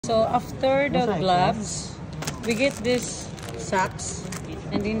So after the gloves, we get this socks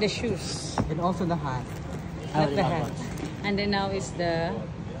and then the shoes. And also the hat. Not the hat. And then now is the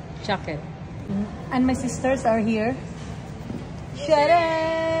jacket. And my sisters are here.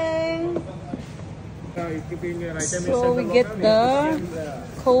 Sharing! So we get the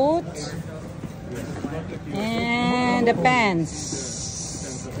coat and the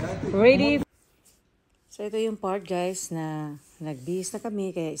pants. Ready. So ito yung part guys na nagbihis na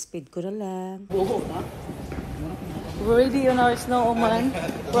kami kaya speed ko na lang. Ready on our snow, Oman.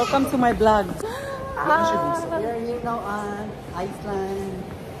 Welcome to my vlog. We're here now on Iceland.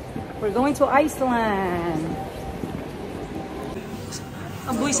 We're going to Iceland.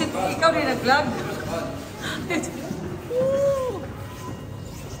 Ang buisit, ikaw rin nag-vlog.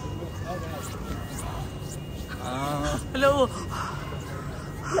 Hello.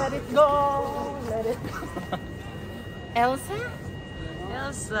 Let it go. Let it go. Elsa?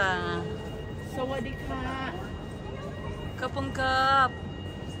 Elsa. Sawadee ka. Kapungkap.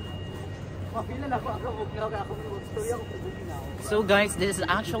 So guys, this is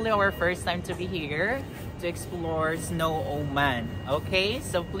actually our first time to be here to explore Snow Oman. Okay,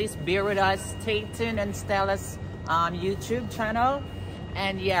 so please bear with us, stay tuned and tell us YouTube channel.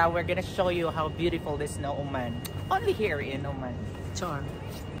 And yeah, we're gonna show you how beautiful this Snow Oman. Only here in Oman. Charm.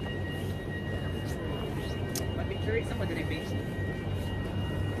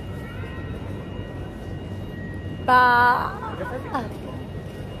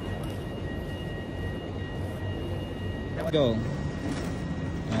 Go.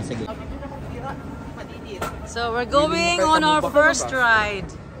 Sige. So we're going on our first ride.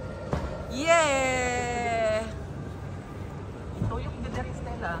 Yeah!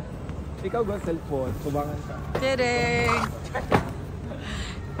 Ikaw ba cellphone? Kubangan ka. Kidding!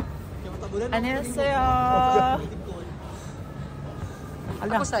 안녕하세요.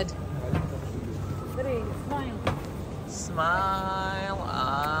 Ako sad. Kidding. Smile. Smile.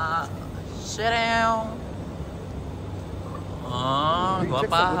 Shit. Ah,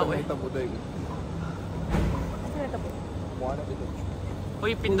 guwapa.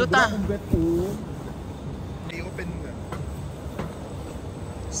 Uy, pinduta.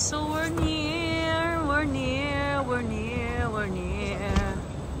 So we're near, we're near, we're near, we're near.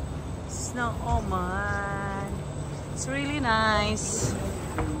 Snow Oman. It's really nice.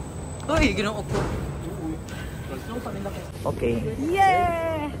 Uy, ginoo ko. Okay.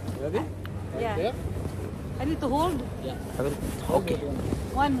 Yeah! Ready? Yeah. I need to hold? Yeah. Okay.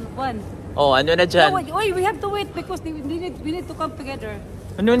 One. Oh, ano na dyan? Oh, wait, we have to wait because we need to come together.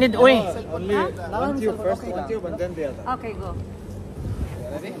 Ano need? Uy! Only one tube first, one tube and then the other. Okay, go.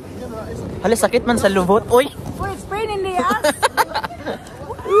 Ready? Hala, sakit man sa lubot. Uy! Oh, it's pain in the ass.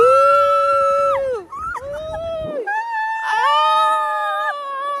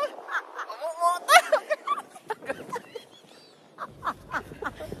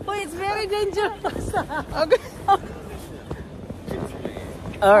 Oh, it's very dangerous. Okay.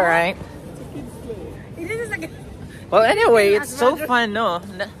 All right. Well, anyway, it's so fun, no?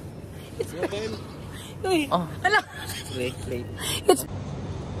 Oh. Wait. It's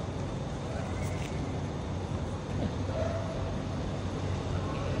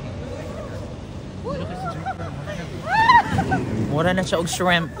Mura na siya og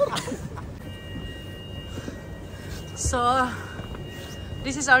shrimp. So,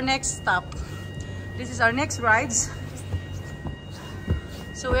 this is our next stop. This is our next rides.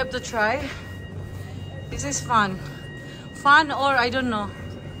 So we have to try. This is fun. Fun or I don't know.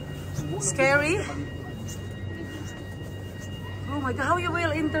 Scary. Oh my God, how you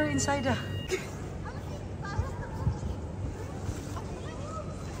will enter inside the...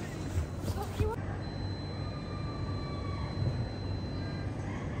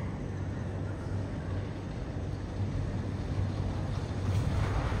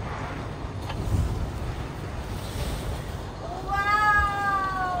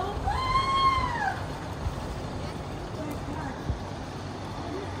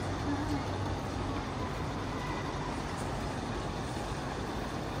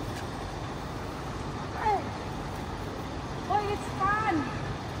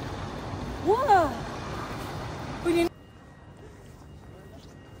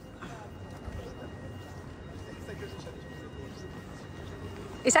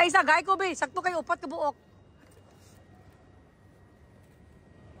 Isa-isa, gay ko be. Sakto kayo, upat ka buok.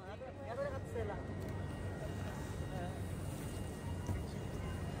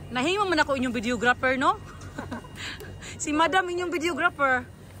 Nahimo man ako inyong videographer, no? Si Madam inyong videographer.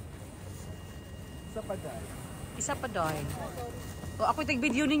 Isa pa doy. O ako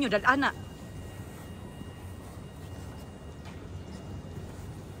tag-video ninyo, dad-ana.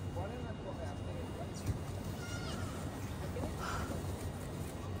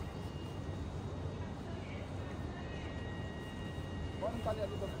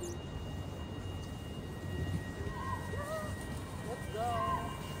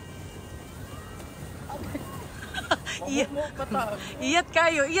 Iyat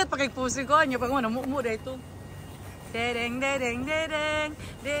kayo, iyat pa kay pusi ko niya pag mo mo dito. Dedeng dedeng dedeng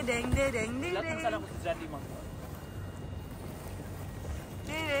dedeng dedeng dedeng. Lahat ng salam ko sa Johnny Mang.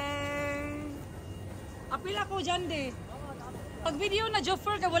 Dedeng. Apila ko dyan de. Pag video na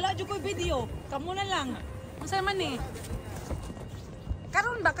Joffer ka wala jud ko video. Kamo na lang. Unsa man ni?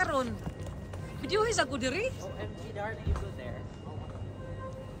 Karon ba karon? Video is ako diri. OMG darling, you go there.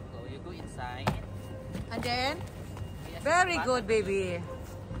 Go, you go inside. And then very good baby.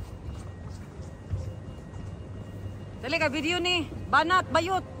 Dali ka video ni. Banat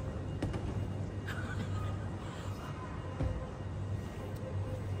bayot.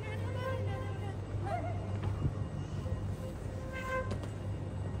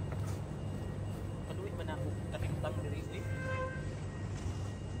 Paluin ba na ako? Kating-tang diri eh.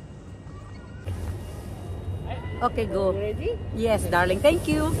 Okay, go. Ready? Yes, darling. Thank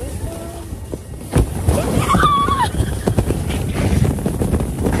you.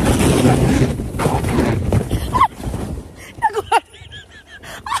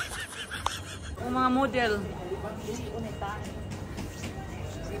 Ang mga model.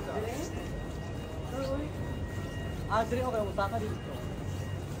 Diri okay mo taka dito.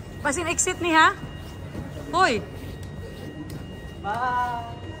 Basin exit ni ha? Hoy.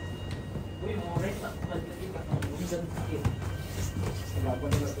 Bye.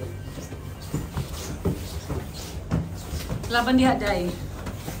 Laban diha day.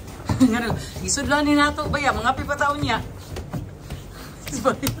 Ngano, isudlan ni nato baya mga pipataon niya.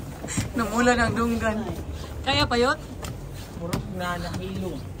 Namula ng dunggan. Kaya payot? Murok na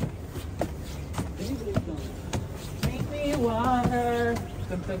nahilong. Make me water.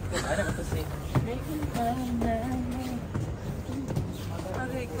 Tuntun ko. Ano ka to say? Make me water.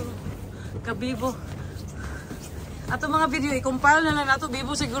 Aray ko. Kabibo. Ato mga video, i-compile na lang nato.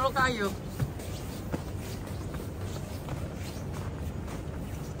 Bibo siguro kayo.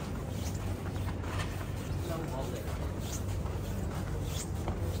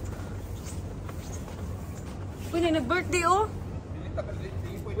 Uy, nag-birthday oh.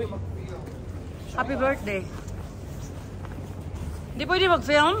 Happy birthday. Hindi pwede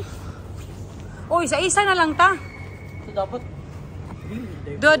mag-film? Uy, isa-isa na lang ta. So dapat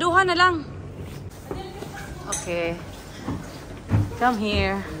Dua-duha na lang. Okay. Come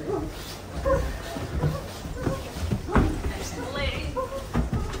here.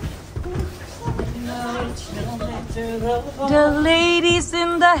 The ladies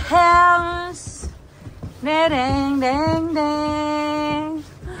in the house. Dang, dang, dang.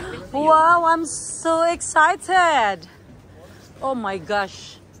 Wow, I'm so excited. Oh my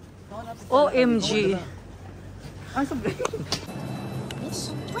gosh. OMG.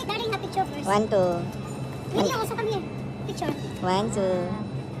 Wait, darling, na picture first. 1, 2. Video, also come here. Picture. 1, 2.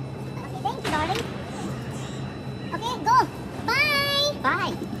 Okay, thank you, darling. Okay, go. Bye.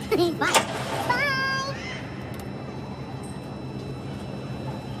 Bye. Bye. Bye.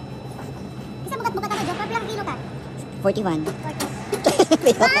 Isa bukat-bukat ako, Joker. Pilang kilo ka? 41.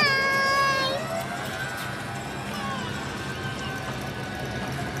 Okay. Bye.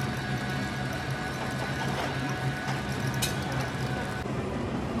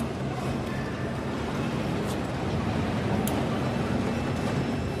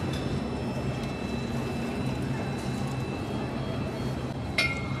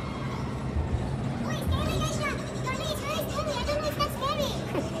 Uy, scary guys siya. Darling, it's very scary. I don't know if that's scary.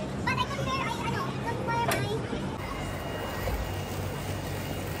 But I compare, compare my...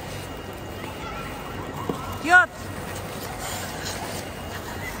 Cute.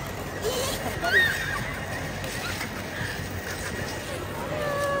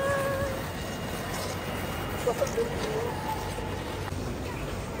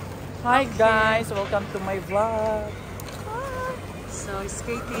 Hi guys, welcome to my vlog. So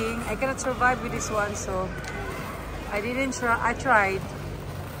skating, I cannot survive with this one, so I didn't try. I tried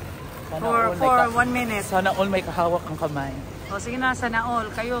for 1 minute. Sana all may kahawak ang kamay. O sige na, sana all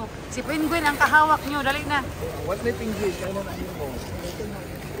kayo. Si Penguin ang kahawak nyo, dali na. What na English? Ano na mo?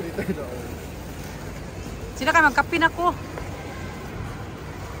 Sila kayo, magkapin ako.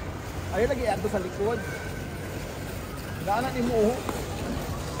 Ayun lagi ato sa likod. Daanan ni mo.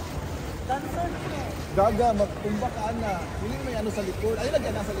 Gaga, magtumba ka na. Piling may ano sa likod. Ayun lagi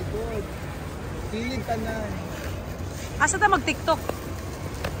na sa likod. Piling ka na. Asa ta mag-TikTok?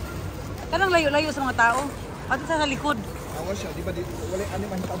 Kanang layo-layo sa mga tao. Pati sa likod. Awa siya, di ba dito? Wala ano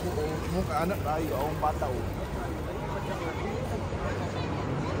mahitabo o. Mukha anak tayo, ang bata o.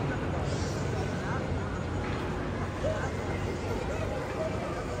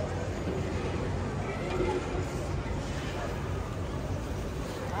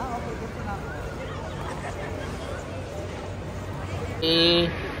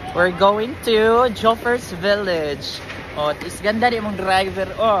 We're going to Joffer's Village. Oh, is ganda di mong driver.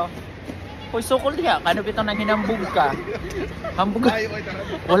 Oh. Hoy, sukol diha. Kano bitaw nang hinambog ka? Hambog.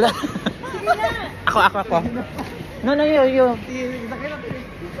 Wala. Ako. No, yo.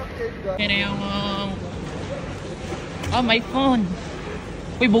 Kaya yung oh, my phone.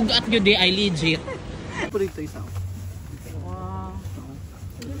 Uy, bugat yun di. I legit. Wow.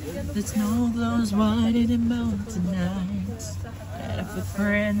 The snow blows white in the mountain tonight. And for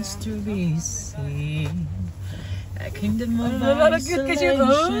friends to be seen. A kingdom of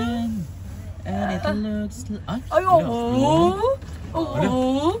isolation. And it looks like... Ay, oo!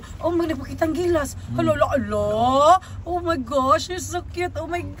 Oh, may nagpakitang gilas. Hala. Oh my gosh, you're so cute. Oh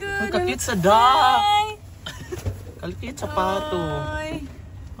my God. Kakit sa da. Kakit sa pato.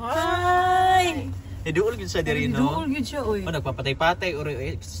 Hi! Duol yun siya diri, no? Duol yun siya, oy. O, nagpapatay-patay.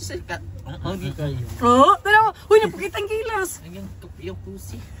 Ang kayo. Oh, tara. Uy, nagpakitang gilas. Yung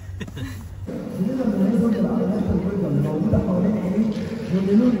pusi.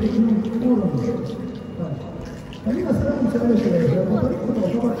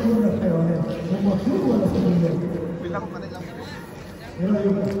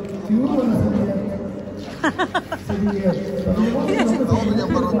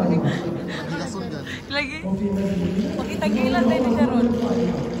 Lagi. Pakitang gilas tayo na siya ron.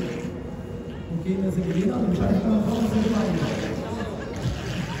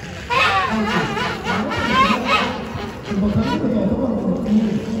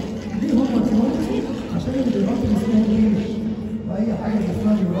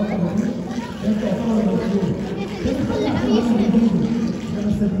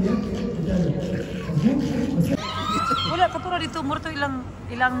 Wala katulad dito, murto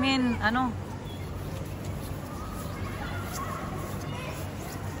ilang min ano.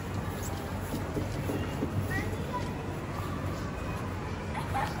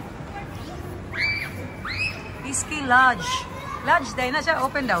 Whiskey Lodge. Lodge dahil na siya,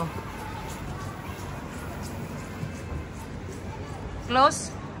 open daw.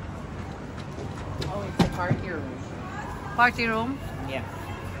 Close? Oh, it's a party room. Party room? Yeah.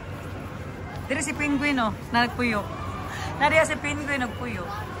 Diri si Penguin, oh, na nagpuyo. Nariya si Penguin, nagpuyo.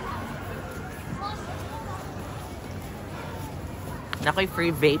 Nakoy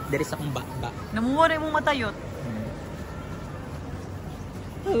free vape diri sa kong bakba. Namuwari mong matayot.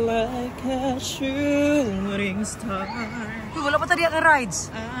 Like a shooting star. Uy, wala pa ta diya ka rides.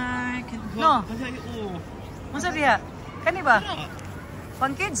 I can No. Oh. Masa diya? Kani ba?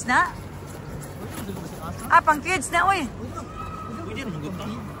 Pang kids na? Ah, pang kids na, uy. Pwede rin maganda.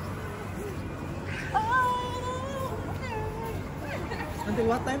 Until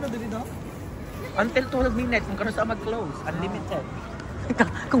what time na dito daw? Until 12 minutes, kung kano sa mag-close. Unlimited.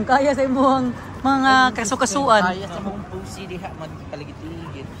 Kung kaya sa imo ang mga kasukasuan. Kaya sa mong pusi diha,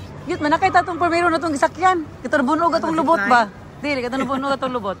 magpaligid-ligid. Yut, manakay tatong primero na itong gisakyan. Katanubunog atong lubot ba? Dili, katanubunog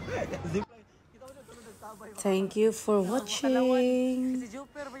atong lubot. Thank you for watching.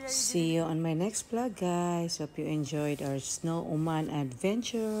 See you on my next vlog, guys. Hope you enjoyed our Snow Oman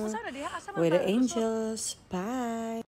adventure with the angels. Bye.